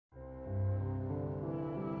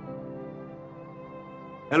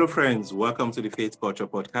Hello, friends. Welcome to the Faith Culture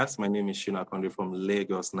Podcast. My name is Shina Kondre from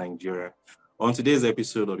Lagos, Nigeria. On today's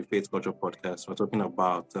episode of the Faith Culture Podcast, we're talking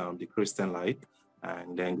about the Christian life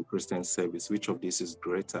and then the Christian service. Which of these is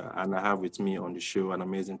greater? And I have with me on the show an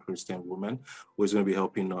amazing Christian woman who is going to be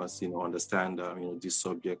helping us, understand, this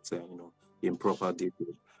subject, in proper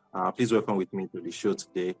detail. Please welcome with me to the show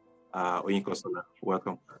today, Oyinkosola.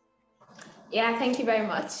 Welcome. Yeah, thank you very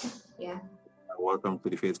much. Yeah. Welcome to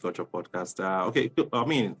the Faith Culture Podcast.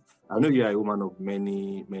 I know you are a woman of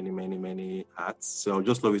many hats, so I'll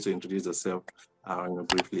just love you to introduce yourself,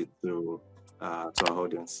 briefly to our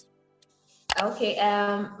audience. Okay.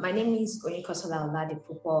 My name is Oyinkosola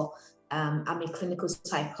Oladipupo. I'm a clinical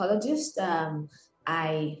psychologist.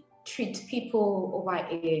 I treat people over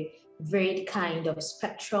a varied kind of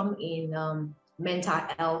spectrum in mental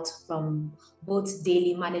health, from both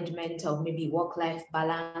daily management of maybe work-life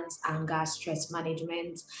balance, anger, stress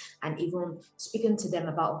management, and even speaking to them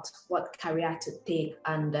about what career to take,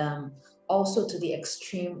 and also to the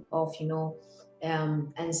extreme of,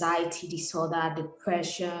 anxiety disorder,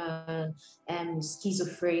 depression,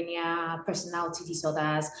 schizophrenia, personality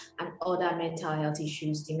disorders, and other mental health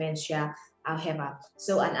issues, dementia, however.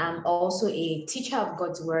 So, and I'm also a teacher of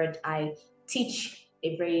God's word. I teach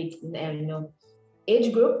a very,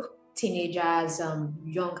 age group, teenagers,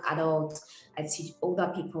 young adults. I teach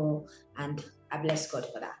older people, and I bless God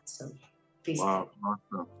for that. So, wow,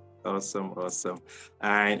 awesome.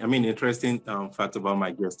 And interesting fact about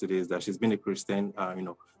my guest today is that she's been a Christian.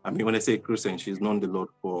 When I say Christian, she's known the Lord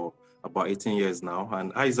for about 18 years now.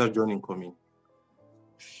 And how is that journey coming?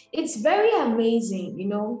 It's very amazing,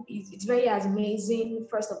 it's very amazing.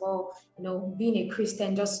 First of all, being a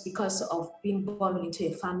Christian just because of being born into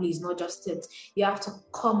a family is not just it. You have to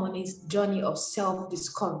come on this journey of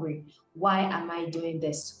self-discovery. Why am I doing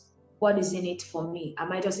this? What is in it for me?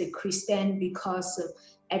 Am I just a Christian because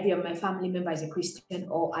every of my family member is a Christian,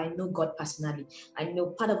 or I know God personally? I know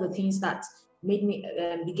part of the things that made me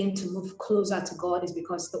begin to move closer to God is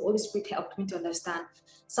because the Holy Spirit helped me to understand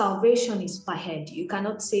salvation is per head. You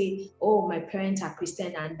cannot say, oh, my parents are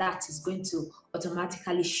Christian and that is going to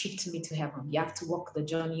automatically shift me to heaven. You have to walk the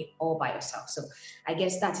journey all by yourself. So I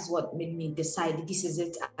guess that is what made me decide this is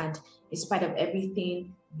it. And in spite of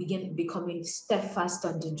everything, begin becoming steadfast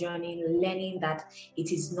on the journey, learning that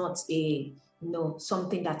it is not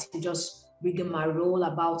something that you just rigmarole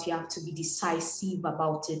about. You have to be decisive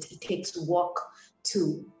about it. It takes work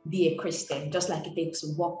to be a Christian, just like it takes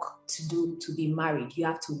work to be married. You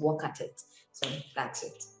have to work at it. So that's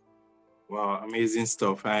it. Wow, amazing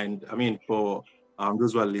stuff. And for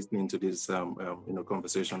those who are listening to this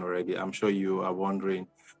conversation already, I'm sure you are wondering,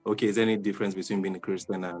 okay, is there any difference between being a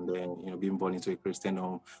Christian and then being born into a Christian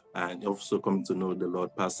home and also coming to know the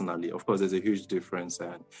Lord personally? Of course, there's a huge difference,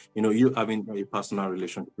 and you having a personal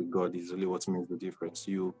relationship with God is really what makes the difference.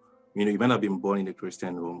 You might have been born in a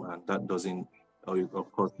Christian home, and that doesn't,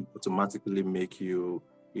 of course, automatically make you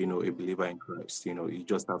a believer in Christ. You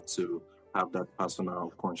just have to have that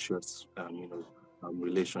personal, conscious,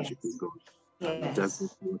 relationship with God. Yes.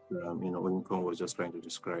 That's what Oyinkan was just trying to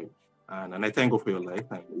describe. And I thank God for your life,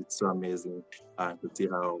 and it's so amazing to see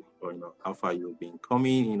how far you've been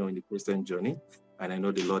coming, in the Christian journey. And I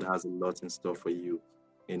know the Lord has a lot in store for you.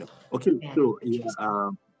 Okay,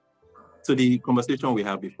 so the conversation we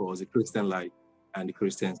had before was the Christian life and the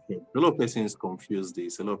Christian faith. A lot of persons confuse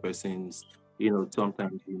this. A lot of persons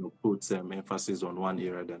sometimes put emphasis on one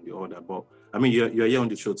area than the other. But you're here on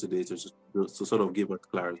the show today to sort of give us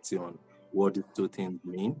clarity on what these two things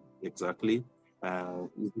mean exactly.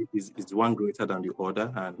 Is one greater than the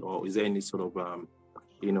other, or is there any sort of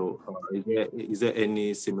is there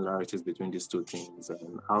any similarities between these two things,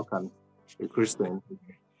 and how can a Christian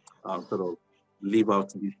sort of live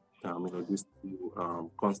out these these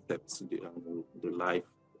two concepts, the life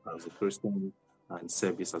as a Christian and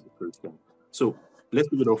service as a Christian? So let's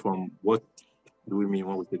pick it up from what do we mean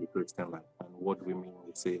when we say the Christian life, and what do we mean when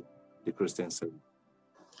we say the Christian service?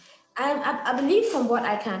 I believe, from what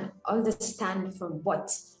I can understand from what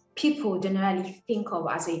people generally think of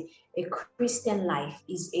as a Christian life,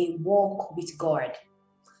 is a walk with God,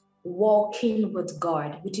 walking with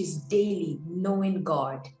God, which is daily knowing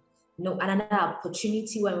God. Another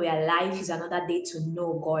opportunity when we are alive is another day to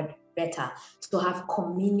know God better, to have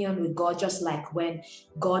communion with God, just like when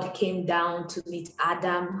God came down to meet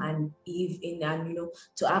Adam and Eve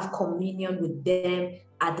to have communion with them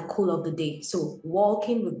at the cool of the day. So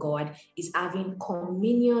walking with God is having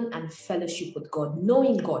communion and fellowship with God,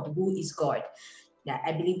 knowing God, who is God. Yeah,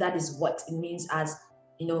 I believe that is what it means as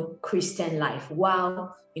Christian life.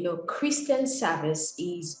 While Christian service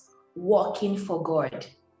is working for God.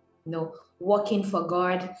 working for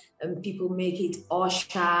God, and people make it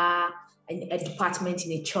usher, a department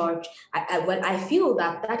in a church. I feel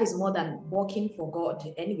that is more than working for God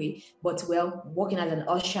anyway, but well, working as an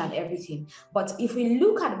usher and everything. But if we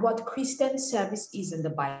look at what Christian service is in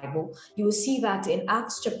the Bible, you will see that in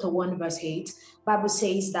Acts chapter 1, verse 8, Bible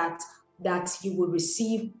says that you will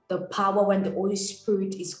receive the power when the Holy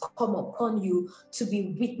Spirit is come upon you to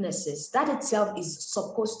be witnesses. That itself is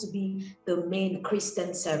supposed to be the main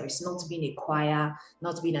Christian service, not being a choir,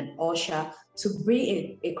 not being an usher. To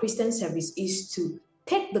bring a Christian service is to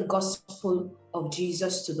take the gospel of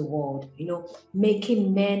Jesus to the world,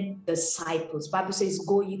 making men disciples. Bible says,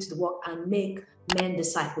 go ye to the world and make men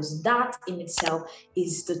disciples. That in itself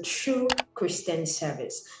is the true Christian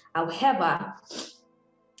service. However,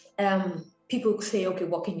 people say, okay,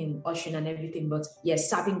 working in ushering and everything, but yes,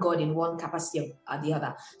 serving God in one capacity or the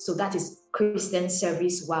other. So that is Christian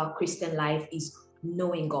service, while Christian life is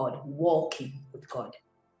knowing God, walking with God.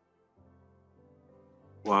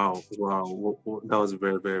 Wow. That was a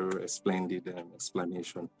very, very splendid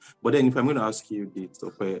explanation. But then if I'm going to ask you this,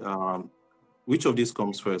 okay, which of these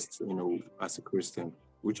comes first, as a Christian?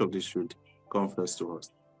 Which of these should come first to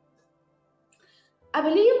us? I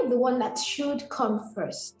believe the one that should come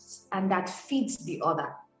first and that feeds the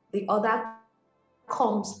other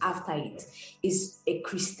comes after it, is a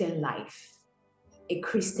Christian life. A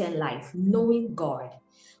Christian life, knowing God.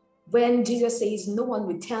 When Jesus says no one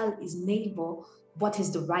will tell his neighbor what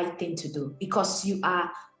is the right thing to do, because you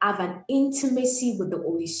have an intimacy with the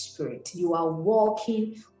Holy Spirit. You are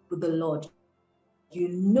walking with the Lord. You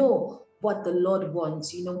know what the Lord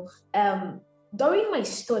wants, During my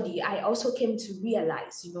study, I also came to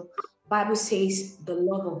realize, Bible says the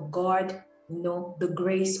love of God, the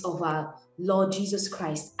grace of our Lord Jesus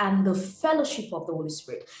Christ and the fellowship of the Holy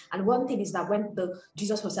Spirit. And one thing is that when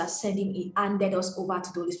Jesus was ascending, he handed us over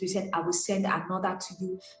to the Holy Spirit. He said, I will send another to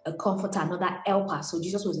you, a comforter, another helper. So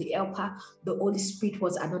Jesus was the helper. The Holy Spirit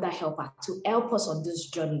was another helper to help us on this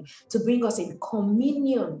journey, to bring us in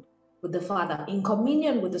communion with the Father, in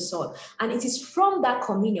communion with the Son. And it is from that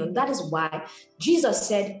communion, that is why Jesus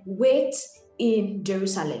said, wait in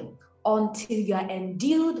Jerusalem until you are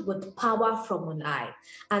endued with power from on high.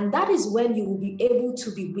 And that is when you will be able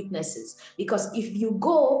to be witnesses. Because if you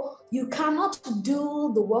go, you cannot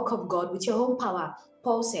do the work of God with your own power.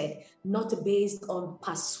 Paul said, not based on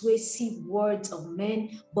persuasive words of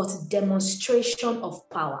men, but demonstration of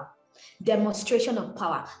power. Demonstration of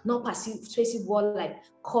power, not persuasive word like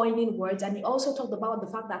coining words. And he also talked about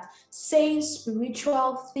the fact that saying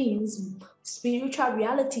spiritual things, spiritual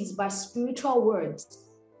realities by spiritual words,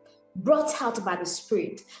 brought out by the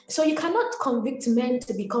Spirit. So you cannot convict men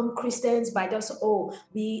to become Christians by just,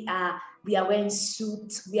 we are wearing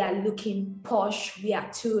suits, we are looking posh, we are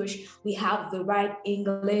tush, we have the right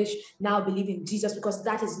English, now believe in Jesus, because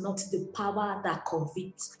that is not the power that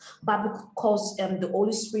convicts. Bible calls the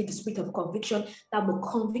Holy Spirit the spirit of conviction that will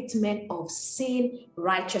convict men of sin,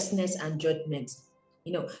 righteousness, and judgment.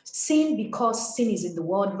 Sin because sin is in the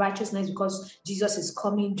world, righteousness because Jesus is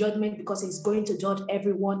coming, judgment because he's going to judge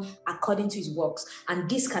everyone according to his works. And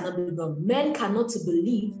this cannot be done. Men cannot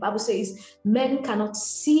believe. Bible says men cannot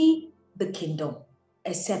see the kingdom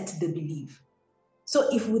except they believe. So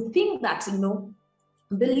if we think that,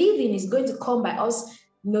 believing is going to come by us,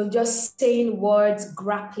 just saying words,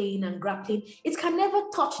 grappling, it can never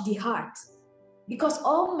touch the heart. Because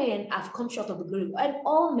all men have come short of the glory, and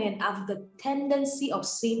all men have the tendency of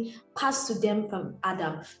sin passed to them from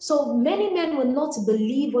Adam. So many men will not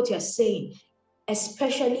believe what you're saying,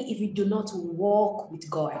 especially if you do not walk with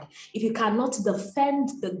God. If you cannot defend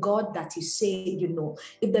the God that you say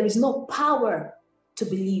if there is no power to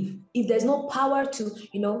believe, if there's no power to,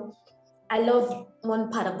 I love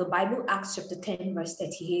one part of the Bible, Acts chapter 10, verse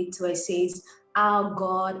 38, where it says, our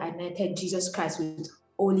God anointed Jesus Christ with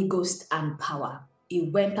Holy Ghost and power.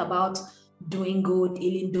 He went about doing good,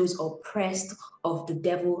 healing those oppressed of the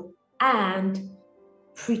devil, and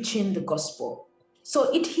preaching the gospel.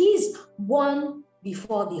 So it is one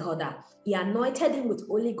before the other. He anointed him with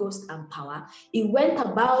Holy Ghost and power. He went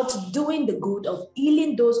about doing the good of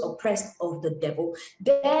healing those oppressed of the devil.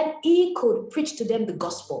 Then he could preach to them the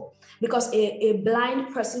gospel. Because a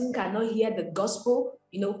blind person cannot hear the gospel,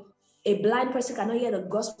 a blind person cannot hear the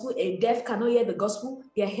gospel. A deaf cannot hear the gospel.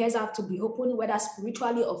 Their ears have to be open, whether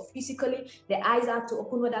spiritually or physically. Their eyes have to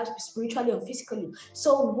open, whether spiritually or physically.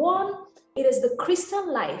 So it is the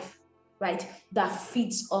Christian life, right, that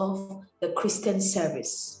feeds off the Christian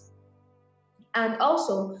service. And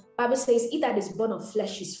also, Bible says, he that is born of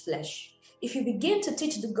flesh is flesh. If you begin to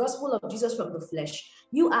teach the gospel of Jesus from the flesh,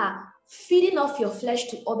 you are feeding off your flesh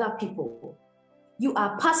to other people. you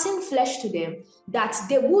are passing flesh to them, that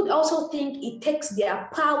they would also think it takes their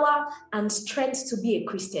power and strength to be a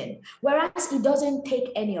Christian. Whereas it doesn't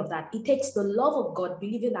take any of that. It takes the love of God,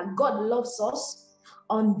 believing that God loves us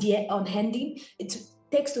unending. It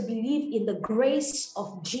takes to believe in the grace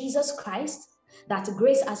of Jesus Christ, that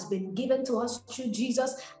grace has been given to us through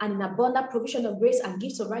Jesus, and in abundant provision of grace and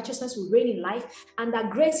gifts of righteousness will reign in life. And that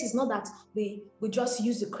grace is not that we just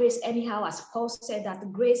use the grace anyhow, as Paul said, that the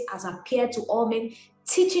grace has appeared to all men,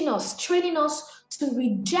 teaching us, training us to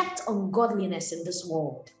reject ungodliness in this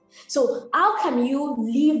world. So how can you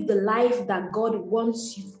live the life that God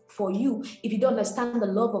wants for you if you don't understand the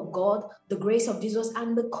love of God, the grace of Jesus,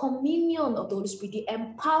 and the communion of the Holy Spirit, the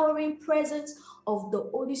empowering presence of the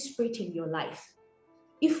Holy Spirit in your life?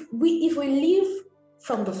 If we live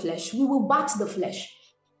from the flesh, we will bat the flesh.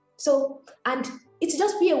 So, and it's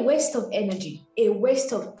just be a waste of energy, a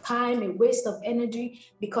waste of time, a waste of energy,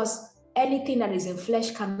 because anything that is in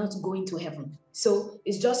flesh cannot go into heaven. So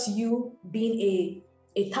it's just you being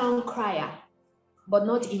a town crier, but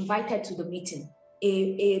not invited to the meeting,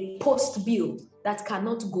 a post bill that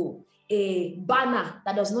cannot go, a banner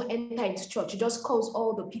that does not enter into church. It just calls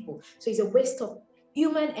all the people. So it's a waste of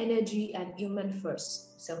human energy and human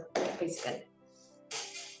first. So basically.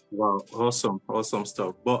 Wow, awesome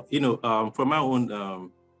stuff. But from my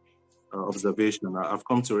own observation, I've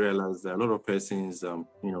come to realize that a lot of persons,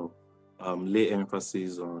 lay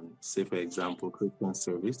emphasis on, say, for example, Christian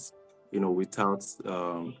service, without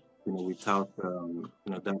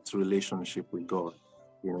that relationship with God,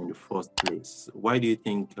 in the first place. Why do you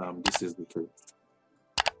think this is the case?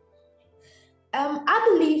 I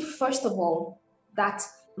believe, first of all, that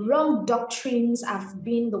wrong doctrines have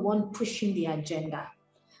been the one pushing the agenda.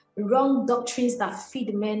 Wrong doctrines that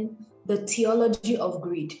feed men the theology of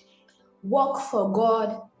greed. Work for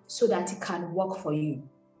God so that He can work for you.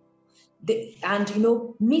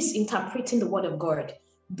 Misinterpreting the word of God.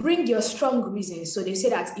 Bring your strong reasons. So they say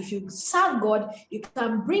that if you serve God, you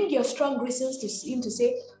can bring your strong reasons to Him to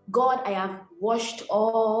say, God, I have washed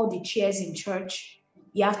all the chairs in church.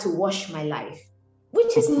 You have to wash my life,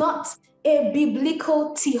 which is not a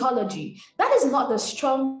biblical theology. That is not the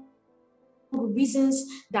strong reasons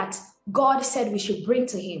that God said we should bring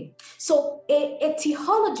to Him. So a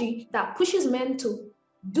theology that pushes men to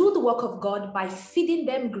do the work of God by feeding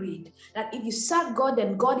them greed, that if you serve God,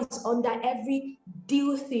 then God is under every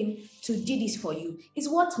due thing to do this for you, is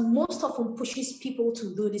what most often pushes people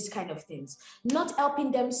to do these kind of things, not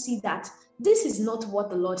helping them see that this is not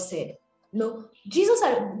what the Lord said. No,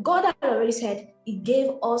 God had already said He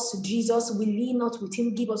gave us Jesus. Will He not with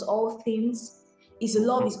Him give us all things? His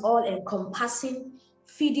love is all encompassing,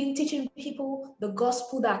 feeding, teaching people the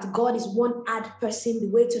gospel that God is one hard person. The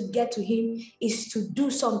way to get to Him is to do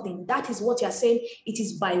something. That is what you're saying. It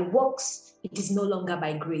is by works. It is no longer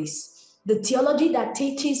by grace. The theology that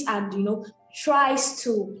teaches and tries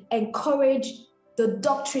to encourage the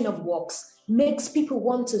doctrine of works makes people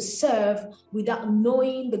want to serve without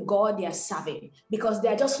knowing the God they are serving, because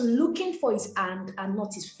they're just looking for His hand and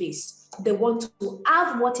not His face. They want to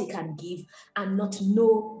have what He can give and not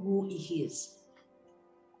know who He is.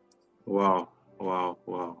 Wow.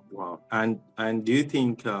 And do you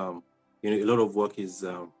think a lot of work is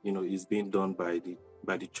is being done by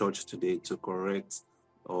the church today to correct,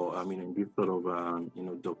 or in this sort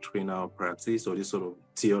of doctrinal practice, or this sort of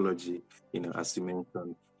theology, as you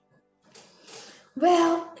mentioned?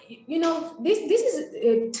 Well, this is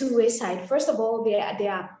a two-way side. First of all,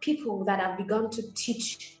 there are people that have begun to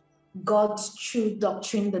teach God's true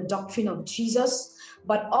doctrine, the doctrine of Jesus,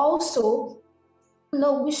 but also,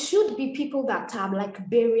 we should be people that are like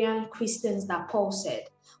Berean Christians that Paul said.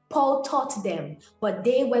 Paul taught them, but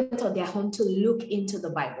they went on their own to look into the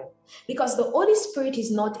Bible. Because the Holy Spirit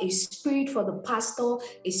is not a spirit for the pastor,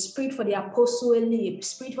 a spirit for the apostle only, a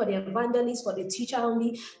spirit for the evangelist, for the teacher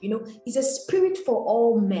only. It's a spirit for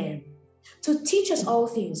all men, to teach us all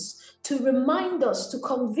things, to remind us, to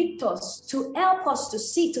convict us, to help us to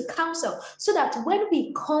see, to counsel, so that when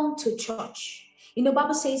we come to church, the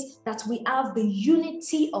Bible says that we have the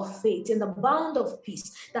unity of faith and the bond of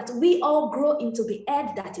peace, that we all grow into the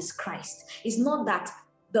head that is Christ. It's not that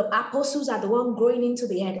the apostles are the one growing into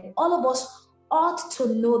the head. All of us ought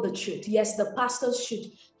to know the truth. Yes, the pastors should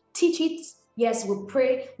teach it. Yes, we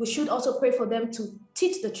pray. We should also pray for them to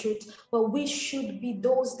teach the truth, but we should be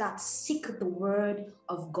those that seek the word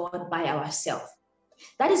of God by ourselves.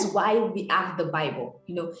 That is why we have the Bible.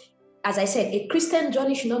 As I said, a Christian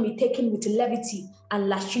journey should not be taken with levity and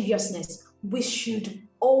lasciviousness. We should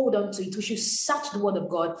hold on to it. We should search the word of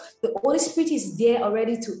God. The Holy Spirit is there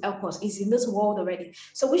already to help us. It's in this world already.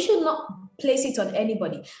 So we should not place it on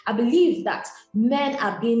anybody. I believe that men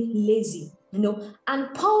are being lazy,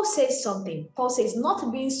 and Paul says something. Paul says,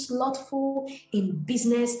 not being slothful in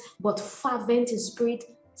business, but fervent in spirit,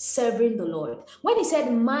 serving the Lord. When he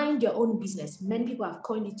said, mind your own business, many people have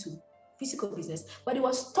coined it to physical business, but he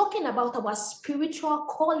was talking about our spiritual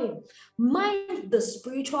calling. Mind the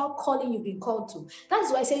spiritual calling you've been called to.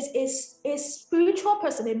 That's why it says a spiritual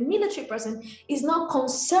person, a military person, is not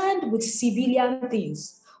concerned with civilian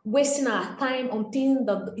things, wasting our time on things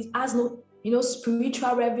that it has no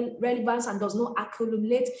spiritual relevance and does not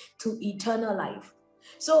accumulate to eternal life.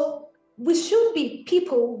 So we should be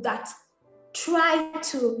people that try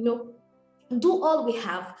to do all we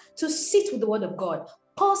have to sit with the word of God.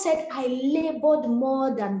 Paul said, I labored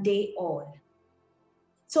more than they all.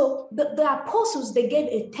 So the apostles, they gave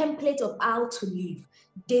a template of how to live.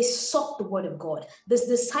 They sought the word of God. The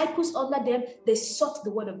disciples under them, they sought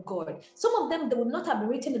the word of God. Some of them, they would not have been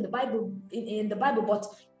written in the Bible, but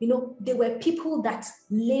they were people that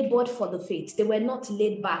labored for the faith. They were not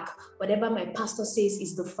laid back. Whatever my pastor says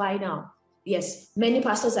is the final. Yes, many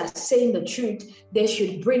pastors are saying the truth. They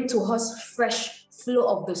should bring to us fresh flow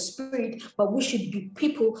of the Spirit, but we should be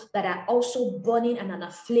people that are also burning and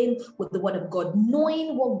aflame with the word of God,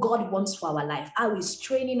 knowing what God wants for our life, how He's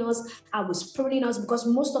training us, how He's pruning us, because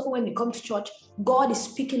most often when we come to church, God is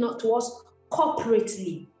speaking up to us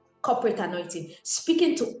corporately, corporate anointing,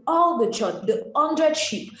 speaking to all the church, the 100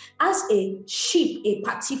 sheep. As a sheep, a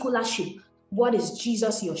particular sheep, what is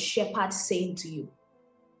Jesus, your shepherd, saying to you?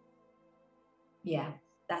 Yeah,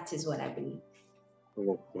 that is what I believe.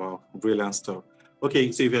 Oh, wow, brilliant stuff.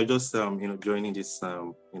 Okay, so if you're just joining this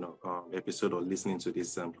episode or listening to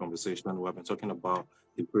this conversation, we have been talking about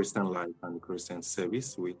the Christian life and the Christian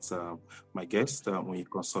service with my guest,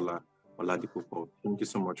 Oyinkansola Oladipupo. Thank you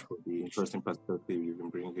so much for the interesting perspective you've been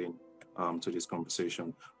bringing to this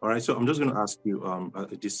conversation. All right, so I'm just going to ask you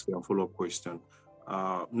this follow-up question.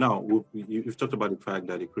 Now, you've talked about the fact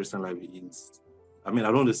that the Christian life is, I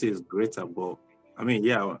don't want to say it's greater, but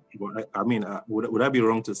yeah, but would I be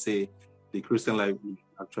wrong to say the Christian life is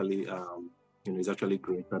actually, is actually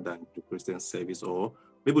greater than the Christian service? Or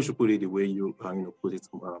maybe we should put it the way you, put it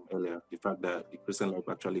earlier, the fact that the Christian life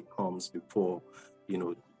actually comes before,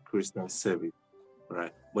 Christian service,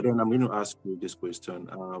 right? But then I'm going to ask you this question.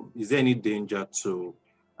 Is there any danger to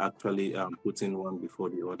actually putting one before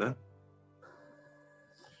the other?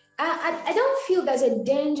 I don't feel there's a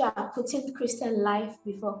danger of putting Christian life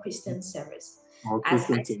before Christian service. Or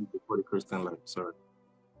Christian service before the Christian life, sorry.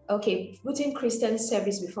 Okay, putting Christian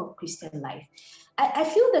service before Christian life. I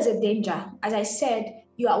feel there's a danger. As I said,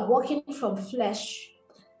 you are walking from flesh.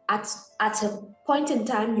 At a point in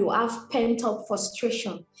time, you have pent-up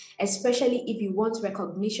frustration, especially if you want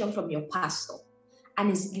recognition from your pastor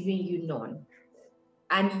and is giving you none.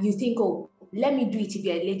 And you think, oh, let me do it if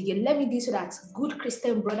you're a lady, let me do it so that good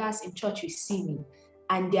Christian brothers in church will see me,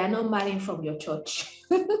 and they are not marrying from your church.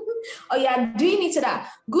 Or you are doing it so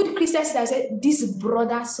that good Christians that say, this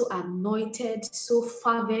brother so anointed, so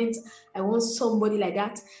fervent, I want somebody like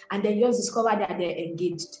that. And then you just discover that they're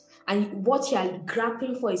engaged. And what you are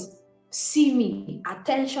grappling for is, see me,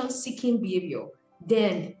 attention-seeking behavior.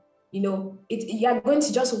 Then, you are going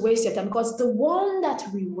to just waste your time, because the one that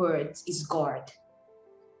rewards is God.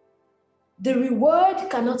 The reward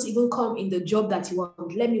cannot even come in the job that you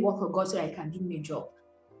want. Let me work for God so that I can give me a job.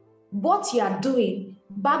 What you are doing,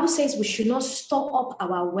 Bible says we should not store up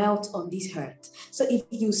our wealth on this earth. So if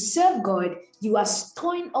you serve God, you are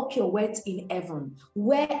storing up your wealth in heaven,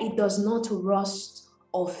 where it does not rust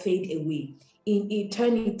or fade away in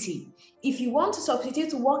eternity. If you want to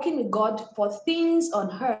substitute working with God for things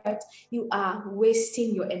on earth, you are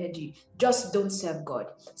wasting your energy. Just don't serve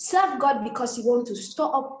God. Serve God because you want to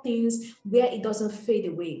store up things where it doesn't fade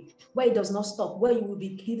away, where it does not stop, where you will be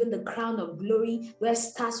given the crown of glory, where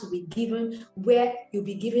stars will be given, where you'll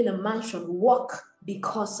be given a mansion. Work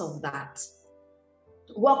because of that.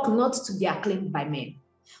 Work not to be acclaimed by men.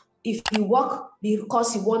 If you work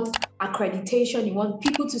because you want accreditation, you want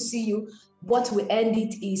people to see you, what will end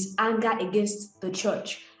it is anger against the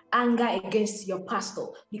church, anger against your pastor,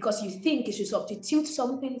 because you think you should substitute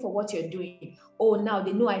something for what you're doing. Oh, now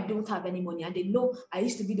they know I don't have any money, and they know I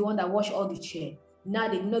used to be the one that washed all the chair. Now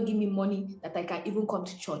they do not give me money that I can even come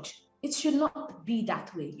to church. It should not be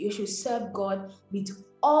that way. You should serve God with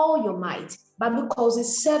all your might. Bible calls it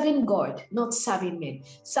serving God, not serving men.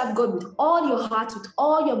 Serve God with all your heart, with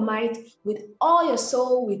all your might, with all your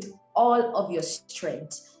soul, with all of your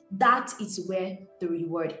strength. That is where the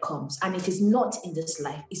reward comes. And it is not in this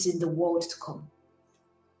life, it's in the world to come.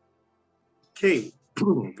 Okay,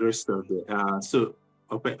 great stuff there. So,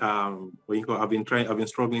 okay, I've been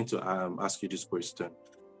struggling to ask you this question.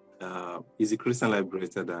 Is the Christian life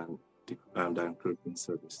greater than Christian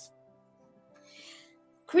service?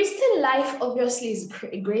 Christian life obviously is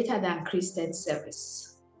greater than Christian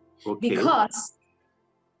service Okay, because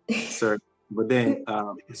sir. But then,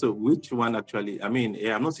 so which one actually? I mean,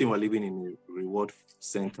 yeah, I'm not saying we're living in a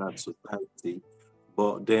reward-centered society,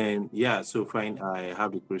 but then, yeah. So fine, I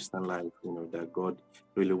have a Christian life, that God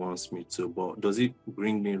really wants me to. But does it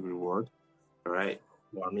bring me reward? All right.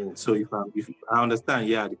 Well, I mean, so if I understand,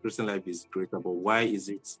 yeah, the Christian life is greater, but why is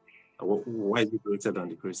it greater than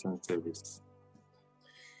the Christian service?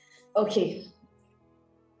 okay,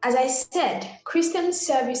 as I said, Christian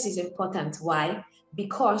service is important. Why?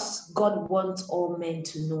 Because God wants all men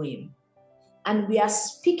to know Him. And we are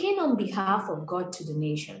speaking on behalf of God to the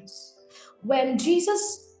nations. When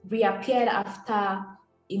Jesus reappeared after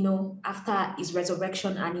his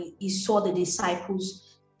resurrection and he saw the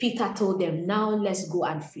disciples, Peter told them, now let's go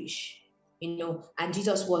and fish. And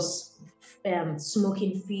Jesus was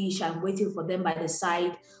smoking fish and waiting for them by the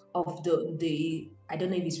side of the I don't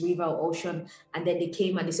know if it's river or ocean. And then they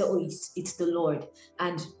came and they said, oh, it's the Lord.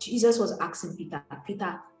 And Jesus was asking Peter,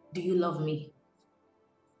 Peter, do you love me?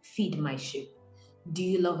 Feed my sheep. Do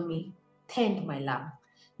you love me? Tend my lamb.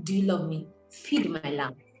 Do you love me? Feed my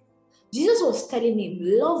lamb. Jesus was telling him,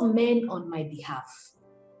 love men on my behalf.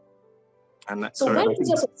 And So sorry, when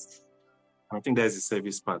Jesus, I think there's the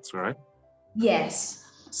service part, right? yes.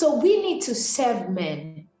 So we need to serve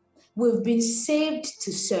men. We've been saved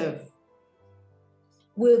to serve.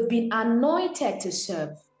 We've been anointed to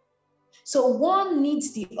serve. So one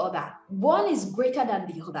needs the other. One is greater than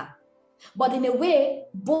the other. But in a way,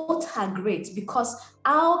 both are great, because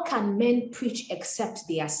how can men preach except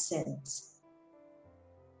they are sent?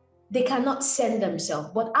 They cannot send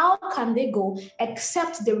themselves, but how can they go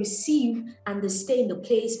except they receive and they stay in the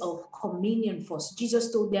place of communion first?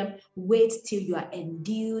 Jesus told them, wait till you are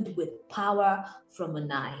endued with power from on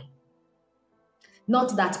high.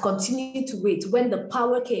 Not that continue to wait. When the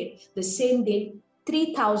power came, the same day,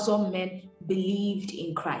 3,000 men believed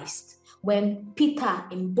in Christ. When Peter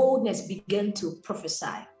in boldness began to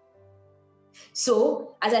prophesy.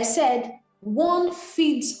 So, as I said, one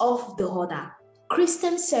feeds off the other.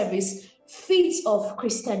 Christian service feeds off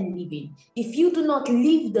Christian living. If you do not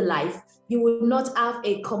live the life, you will not have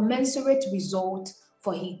a commensurate result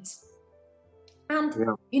for it. And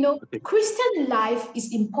Christian life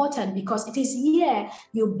is important because it is here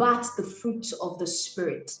you birth the fruits of the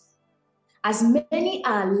Spirit. As many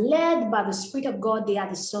are led by the Spirit of God, they are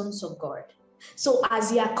the sons of God. So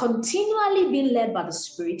as you are continually being led by the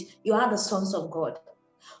Spirit, you are the sons of God.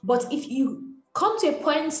 But if you come to a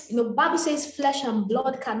point, Bible says flesh and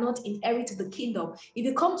blood cannot inherit the kingdom. If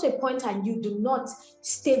you come to a point and you do not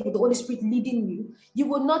stay with the Holy Spirit leading you, you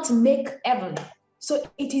will not make heaven. So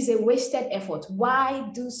it is a wasted effort. Why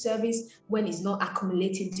do service when it's not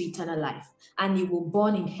accumulating to eternal life? And you will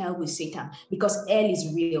burn in hell with Satan, because hell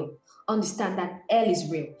is real. Understand that hell is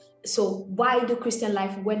real. So why do Christian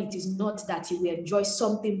life when it is not that you will enjoy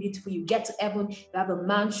something beautiful? You get to heaven, you have a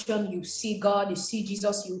mansion, you see God, you see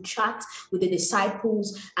Jesus, you chat with the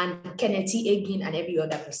disciples and Kenneth Hagin and every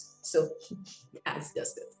other person. So that's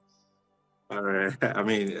just it. All right. I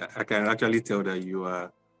mean, I can actually tell that you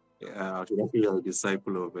are a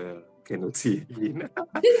disciple of Kenneth Hagin.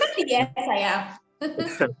 Yes, I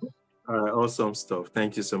am. Awesome stuff.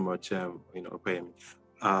 Thank you so much. Payme.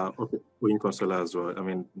 Okay, Queen Consola as well. I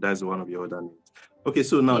mean, that's one of your other names. Okay,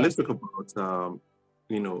 so now let's talk about,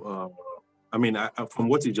 I mean, from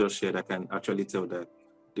what you just shared, I can actually tell that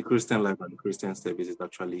the Christian life and the Christian service is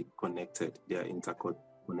actually connected. They are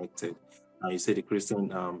interconnected. You say the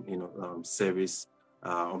Christian, service.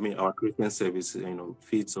 I mean, our Christian service,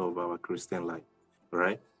 feeds off our Christian life,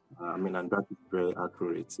 right? I mean, and that is very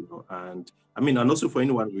accurate, and I mean, and also for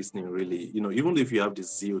anyone listening, really, even if you have the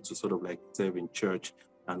zeal to sort of like serve in church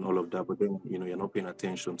and all of that, but then, you're not paying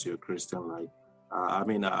attention to your Christian life. I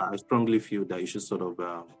mean, I strongly feel that you should sort of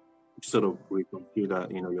reconsider,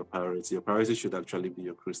 your priorities. Your priorities should actually be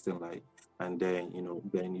your Christian life. And then,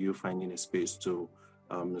 then you finding a space to,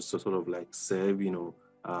 sort of like serve,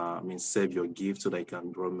 serve your gift so that you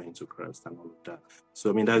can draw men to Christ and all of that.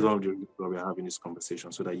 So, I mean, that's one of the reasons why we're having this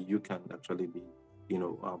conversation, so that you can actually be,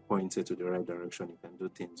 pointed to the right direction. You can do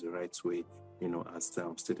things the right way, as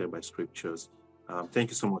stated by scriptures. Thank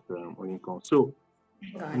you so much, Onyinkan. So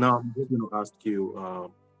now I'm just going to ask you,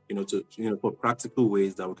 for practical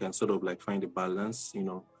ways that we can sort of like find a balance,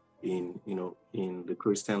 in the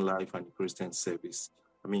Christian life and the Christian service.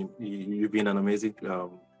 I mean, you've been an amazing,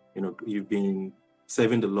 you've been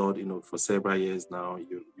serving the Lord, for several years now.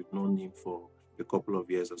 You've known him for a couple of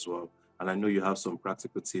years as well. And I know you have some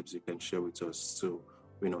practical tips you can share with us to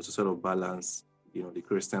sort of balance, the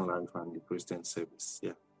Christian life and the Christian service.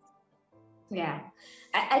 Yeah. Yeah.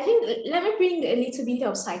 I think, let me bring a little bit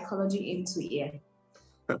of psychology into here.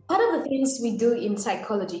 Part of the things we do in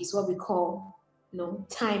psychology is what we call,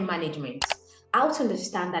 time management. How to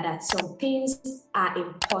understand that some things are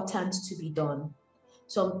important to be done.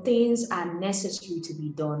 Some things are necessary to be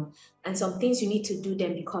done. And some things you need to do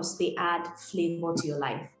them because they add flavor to your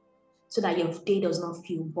life so that your day does not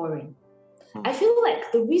feel boring. I feel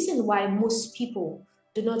like the reason why most people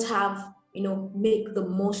do not have, make the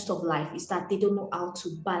most of life is that they don't know how to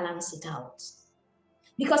balance it out.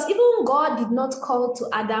 Because even God did not call to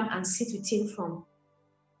Adam and sit with him from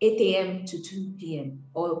 8 a.m. to 2 p.m.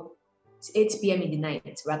 or 8 p.m. in the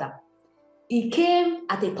night, rather. He came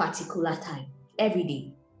at a particular time, every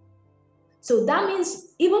day. So that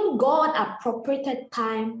means even God appropriated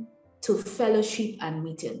time to fellowship and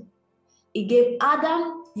meeting. He gave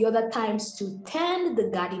Adam the other times to tend the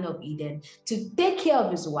Garden of Eden, to take care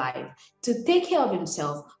of his wife, to take care of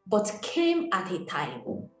himself, but came at a time.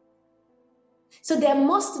 So there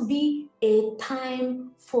must be a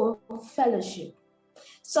time for fellowship.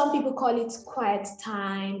 Some people call it quiet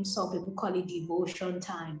time, some people call it devotion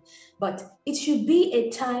time, but it should be a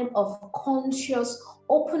time of conscious,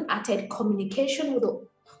 open-hearted communication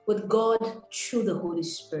with God through the Holy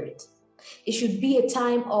Spirit. It should be a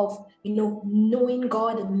time of, knowing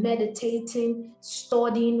God, meditating,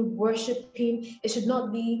 studying, worshiping. It should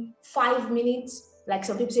not be 5 minutes. Like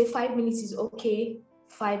some people say 5 minutes is okay.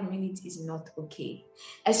 5 minutes is not okay.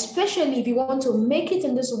 Especially if you want to make it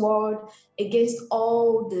in this world against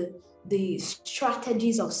all the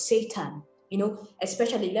strategies of Satan.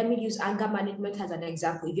 Especially, let me use anger management as an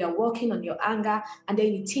example. If you're working on your anger and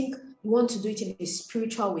then you think you want to do it in a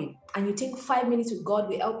spiritual way, and you think 5 minutes with God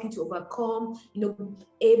will help you to overcome,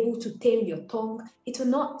 able to tame your tongue, it will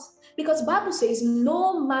not. Because the Bible says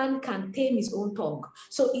no man can tame his own tongue.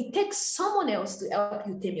 So it takes someone else to help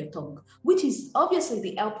you tame your tongue, which is obviously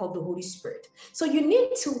the help of the Holy Spirit. So you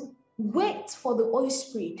need to wait for the Holy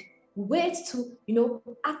Spirit, wait to,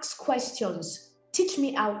 ask questions. Teach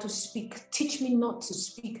me how to speak. Teach me not to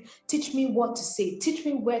speak. Teach me what to say. Teach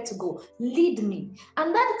me where to go. Lead me.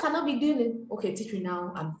 And that cannot be doing it. Okay, teach me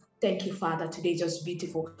now. Thank you, Father. Today is just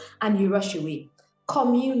beautiful. And you rush away.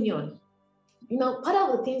 Communion. Part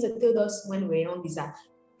of the things that told us when we were young is that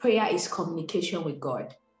prayer is communication with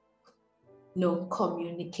God. No,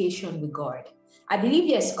 communication with God. I believe,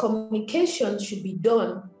 yes, communication should be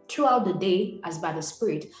done throughout the day as by the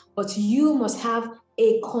Spirit, but you must have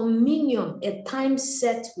a communion, a time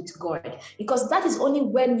set with God, because that is only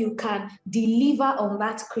when you can deliver on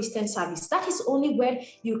that Christian service. That is only when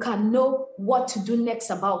you can know what to do next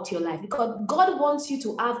about your life, because God wants you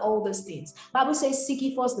to have all those things. Bible says, seek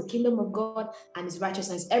ye first the kingdom of God and his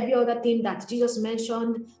righteousness. Every other thing that Jesus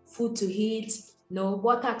mentioned, food to eat,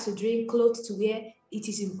 water to drink, clothes to wear, it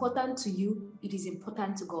is important to you. It is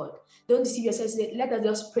important to God. Don't deceive yourself. Let us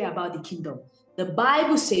just pray about the kingdom. The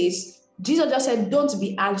Bible says, Jesus just said, don't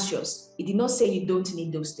be anxious. He did not say you don't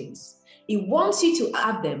need those things. He wants you to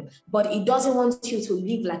have them, but he doesn't want you to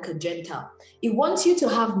live like a Gentile. He wants you to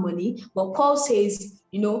have money, but Paul says,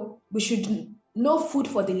 we should no food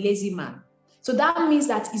for the lazy man. So that means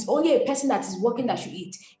that it's only a person that is working that should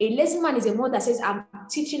eat. A lazy man is a one that says, I'm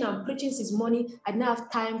teaching, I'm preaching his money, I don't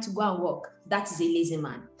have time to go and work. That is a lazy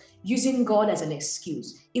man, using God as an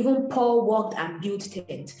excuse. Even Paul worked and built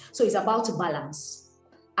tents. So it's about balance.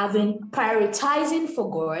 Prioritizing for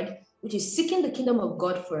God, which is seeking the kingdom of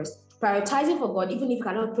God first, prioritizing for God, even if you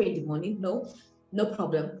cannot pray in the morning, no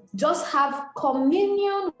problem. Just have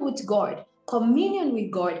communion with God,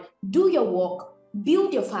 do your work,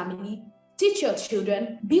 build your family, teach your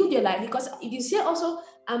children, build your life. Because if you say also,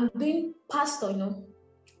 I'm doing pastor,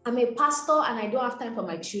 I'm a pastor and I don't have time for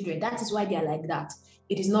my children, that is why they are like that.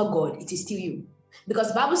 It is not God, it is still you. Because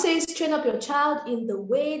the Bible says, train up your child in the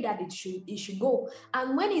way that it should go.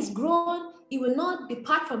 And when it's grown, it will not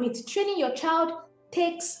depart from it. Training your child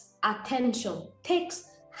takes attention, takes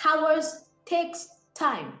hours, takes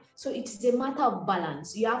time. So it is a matter of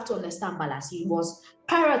balance. You have to understand balance. You must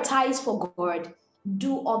prioritize for God.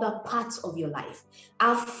 Do other parts of your life.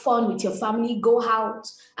 Have fun with your family. Go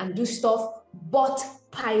out and do stuff. But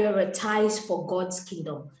prioritize for God's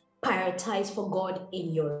kingdom. Prioritize for God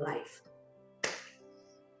in your life.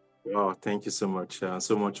 Oh, thank you so much.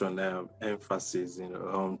 So much on emphasis,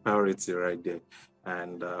 on priority right there.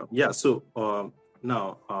 And so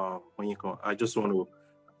now when you come, I just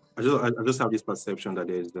have this perception that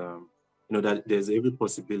there's that there's every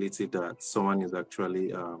possibility that someone is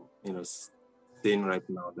actually, saying right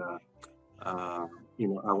now that, I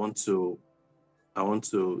want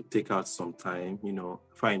to take out some time,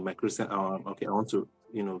 find my Christian, okay, I want to,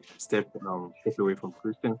 step away from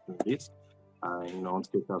Christian service. I want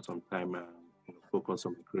to take out some time and focus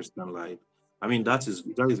on the Christian life. I mean, that is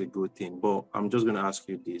a good thing. But I'm just going to ask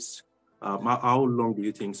you this: how long do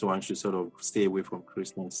you think someone should sort of stay away from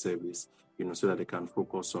Christian service, so that they can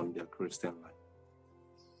focus on their Christian life?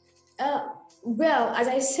 Well, as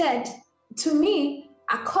I said, to me,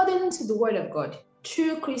 according to the Word of God,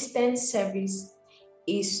 true Christian service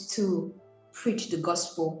is to preach the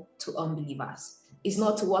gospel to unbelievers. It's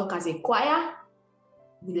not to work as a choir.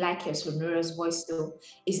 We like your sonorous voice though.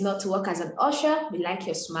 It's not to work as an usher. We like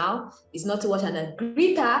your smile. It's not to work as a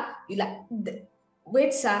greeter. You like,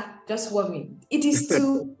 wait, sir, just 1 minute. It is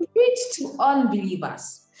to preach to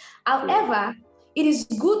unbelievers. However, it is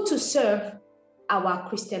good to serve our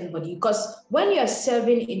Christian body, because when you are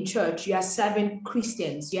serving in church, you are serving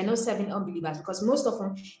Christians. You are not serving unbelievers, because most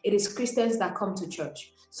often it is Christians that come to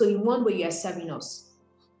church. So in one way, you are serving us.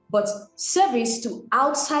 But service to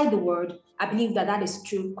outside the world, I believe that is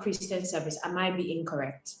true Christian service. I might be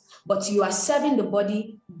incorrect, but you are serving the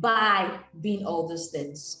body by being all those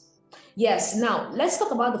things. Yes, now let's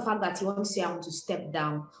talk about the fact that you want to say, I want to step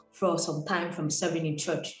down for some time from serving in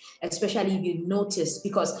church, especially if you notice,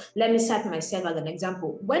 because let me cite myself as an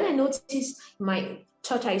example. When I noticed my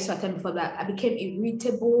church I used to attend before that, I became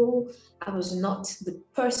irritable. I was not the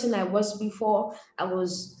person I was before. I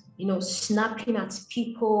was, snapping at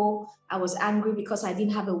people. I was angry because I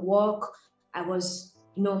didn't have a work. I was,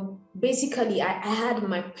 basically I had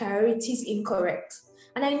my priorities incorrect.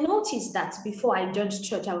 And I noticed that before I joined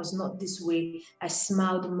church, I was not this way. I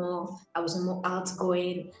smiled more. I was more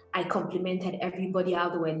outgoing. I complimented everybody how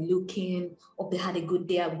they were looking. Hope they had a good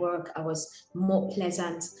day at work. I was more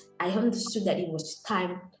pleasant. I understood that it was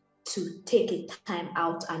time to take a time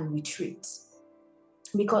out and retreat.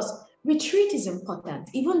 Because retreat is important.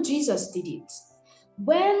 Even Jesus did it.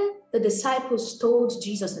 When the disciples told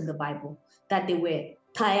Jesus in the Bible that they were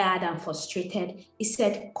tired and frustrated, he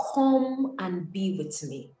said, come and be with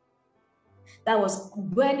me. That was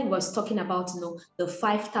when he was talking about, the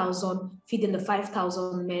 5,000, feeding the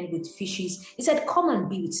 5,000 men with fishes. He said, come and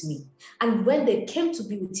be with me. And when they came to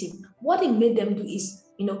be with him, what he made them do is,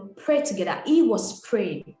 pray together. He was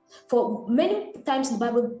praying. For many times in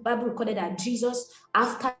the Bible recorded that Jesus,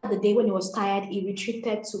 after the day when he was tired, he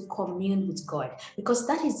retreated to commune with God, because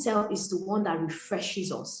that itself is the one that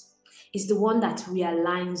refreshes us. It's the one that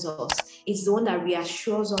realigns us. It's the one that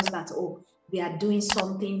reassures us that, we are doing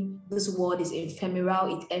something. This world is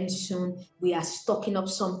ephemeral. It ends soon. We are stocking up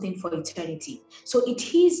something for eternity. So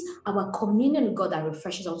it is our communion with God that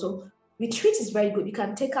refreshes us. So retreat is very good. You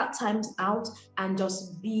can take out time out and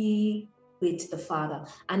just be with the Father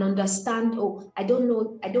and understand, I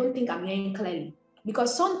don't think I'm hearing clearly.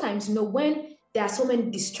 Because sometimes, when there are so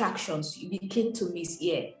many distractions, you begin to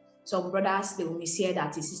mishear. Some brothers, they will mishear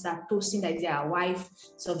that his sister toasting that is their wife.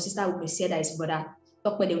 Some sister will mishear that his brother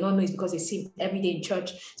talk, but they will not know it's because they see him every day in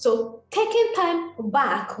church. So taking time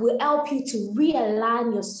back will help you to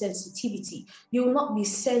realign your sensitivity. You will not be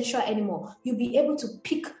sensual anymore. You'll be able to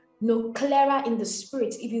pick clearer in the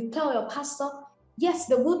spirit. If you tell your pastor, yes,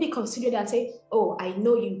 they will be considered and say, I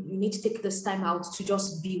know you need to take this time out to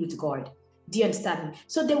just be with God. Do you understand me?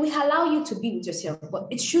 So they will allow you to be with yourself, but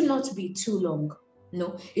it should not be too long.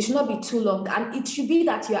 No, it should not be too long. And it should be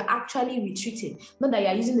that you are actually retreating, not that you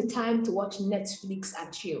are using the time to watch Netflix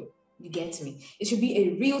and chill. You get me? It should be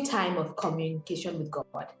a real time of communication with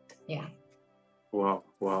God. Yeah. Wow.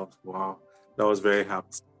 That was very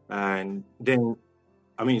apt. And then,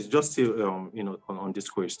 it's just still, on this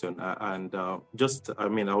question. I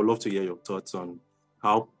would love to hear your thoughts on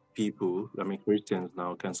how people, Christians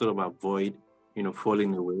now, can sort of avoid,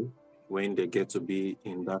 falling away when they get to be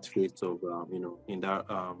in that phase of, in that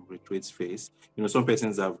retreat phase. Some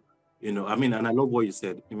persons have, and I love what you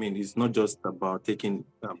said. It's not just about taking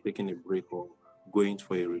a break or going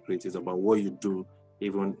for a retreat. It's about what you do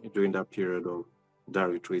even during that period of that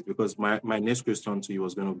retreat. Because my next question to you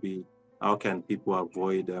was going to be, how can people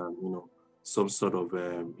avoid, some sort of,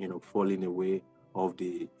 falling away of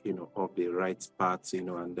the right path,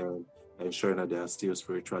 and then ensuring that they are still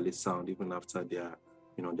spiritually sound even after their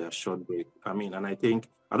short break. And I think,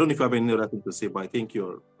 I don't know if you have any other thing to say, but I think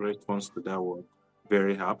your response to that was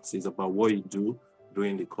very apt. It's about what you do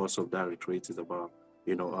during the course of that retreat. It's about,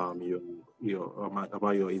 about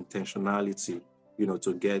your intentionality,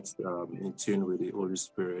 to get in tune with the Holy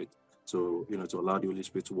Spirit, to allow the Holy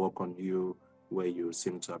Spirit to work on you where you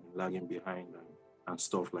seem to have been lagging behind and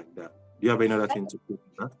stuff like that. you have any other thing to put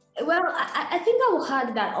in that? Well, I think I will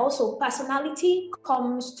add that also personality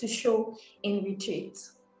comes to show in retreat.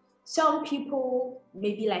 Some people,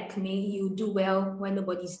 maybe like me, you do well when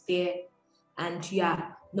nobody's there, and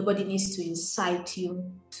nobody needs to incite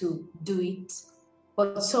you to do it.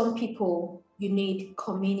 But some people, you need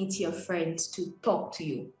community of friends to talk to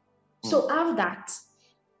you. So have that.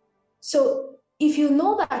 So if you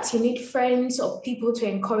know that you need friends or people to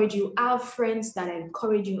encourage you, have friends that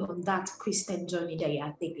encourage you on that Christian journey that you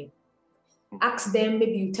are taking. Ask them,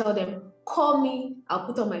 maybe you tell them, call me, I'll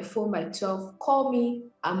put on my phone by 12, call me,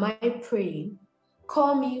 am I praying?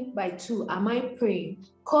 Call me by 2, am I praying?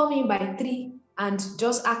 Call me by 3, and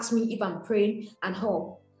just ask me if I'm praying and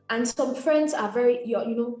how. And some friends are very,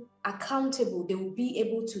 accountable. They will be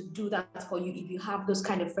able to do that for you if you have those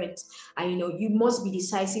kind of friends. And you must be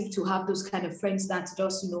decisive to have those kind of friends that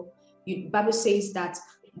just, Bible says that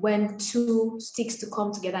when 2 sticks to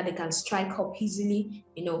come together, they can strike up easily,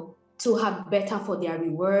 to have better for their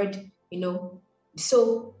reward,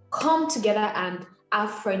 So come together and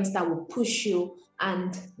have friends that will push you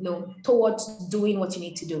and towards doing what you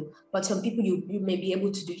need to do. But some people you may be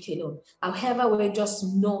able to do it alone. However, we just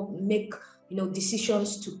make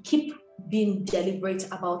decisions to keep being deliberate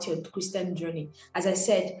about your Christian journey. As I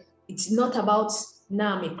said, it's not about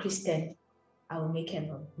now I'm a Christian, I will make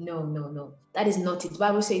heaven. No. That is not it. The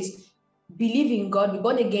Bible says, believe in God, be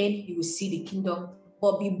born again, you will see the kingdom.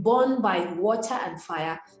 But be born by water and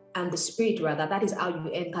fire and the Spirit, rather. That is how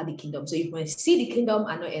you enter the kingdom. So you must see the kingdom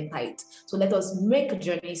and not enter it. So let us make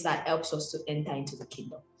journeys that helps us to enter into the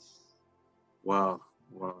kingdom. Wow.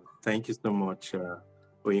 Thank you so much,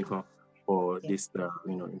 Oyinkan, for this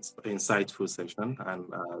insightful session. And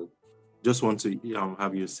just want to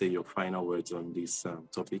have you say your final words on this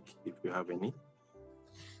topic, if you have any.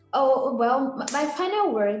 Oh, well, my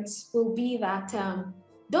final words will be that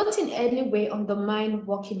don't in any way undermine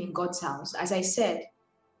working in God's house. As I said,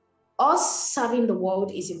 us serving the world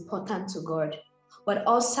is important to God, but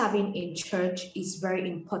us serving in church is very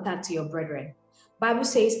important to your brethren. Bible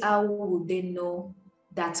says, how will they know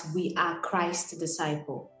that we are Christ's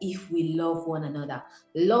disciple if we love one another?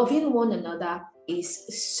 Loving one another is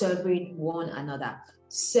serving one another,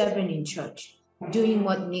 serving in church, doing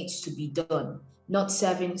what needs to be done, not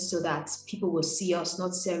serving so that people will see us,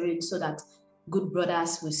 not serving so that good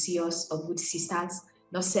brothers will see us or good sisters,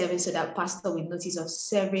 not serving so that pastor will notice us,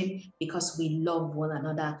 serving because we love one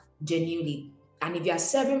another genuinely. And if you are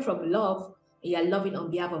serving from love, you are loving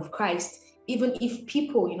on behalf of Christ, even if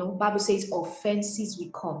people, Bible says offenses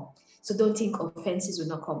will come. So don't think offenses will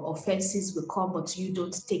not come. Offenses will come, but you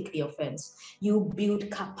don't take the offense. You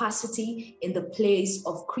build capacity in the place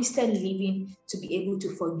of Christian living to be able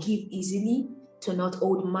to forgive easily, to not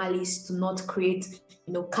hold malice, to not create,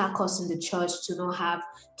 carcass in the church, to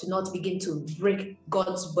not begin to break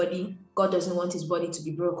God's body. God doesn't want his body to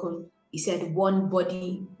be broken. He said one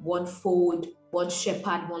body, one fold, one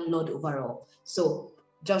shepherd, one Lord over all. So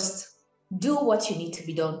just do what you need to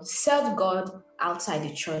be done. Serve God outside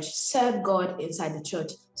the church. Serve God inside the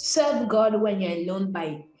church. Serve God when you're alone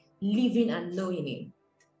by living and knowing him.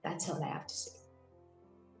 That's all I have to say.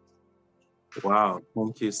 Wow,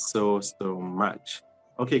 thank you so much.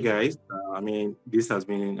 Okay, guys, this has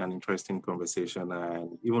been an interesting conversation,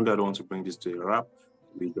 and even though I don't want to bring this to a wrap,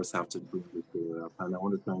 we just have to bring it to a wrap. And I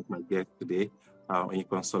want to thank my guest today,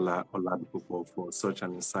 Oyinkansola Oladipupo, for such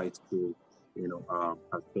an insightful,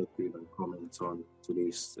 perspective and comments on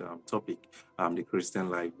today's topic, the Christian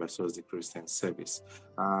life versus the Christian service.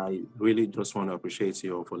 I really just want to appreciate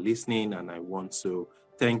you all for listening, and I want to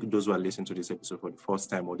thank those who are listening to this episode for the first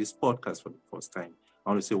time, or this podcast for the first time. I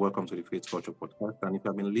want to say welcome to the Faith Culture Podcast. And if you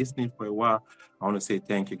have been listening for a while, I want to say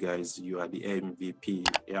thank you, guys. You are the MVP.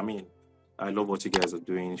 I love what you guys are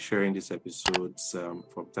doing, sharing these episodes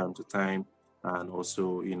from time to time, and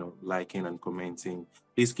also, liking and commenting.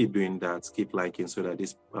 Please keep doing that. Keep liking so that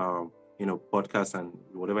this, podcast and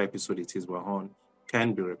whatever episode it is we're on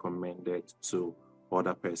can be recommended to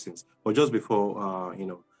other persons. But just before,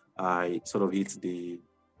 I sort of hit the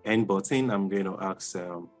end button, I'm going to ask,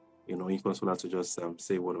 Oyinkansola to just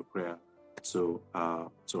say a word of prayer to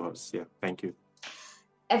us. Yeah, thank you.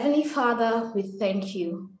 Heavenly Father, we thank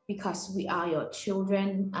you because we are your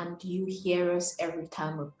children and you hear us every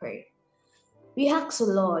time we pray. We ask,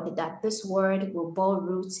 Lord, that this word will bore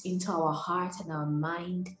roots into our heart and our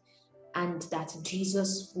mind, and that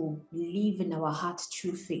Jesus will live in our hearts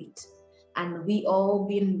through faith. And we all,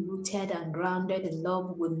 being rooted and grounded in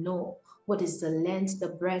love, will know what is the length, the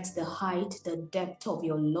breadth, the height, the depth of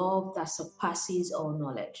your love that surpasses all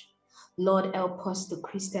knowledge. Lord, help us, the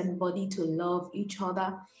Christian body, to love each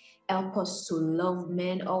other Help us to love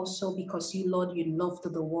men also, because you, Lord, you loved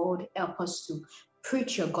the world. Help us to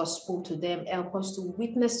preach your gospel to them. Help us to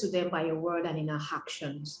witness to them by your word and in our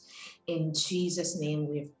actions. In Jesus' name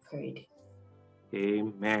we've prayed.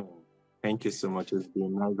 Amen. Thank you so much. It's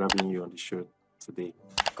been nice having you on the show today.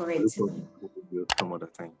 Great. Look forward to seeing you some other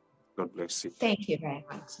time. God bless you. Thank you very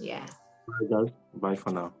much. Yeah. Bye, guys. Bye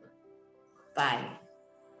for now. Bye.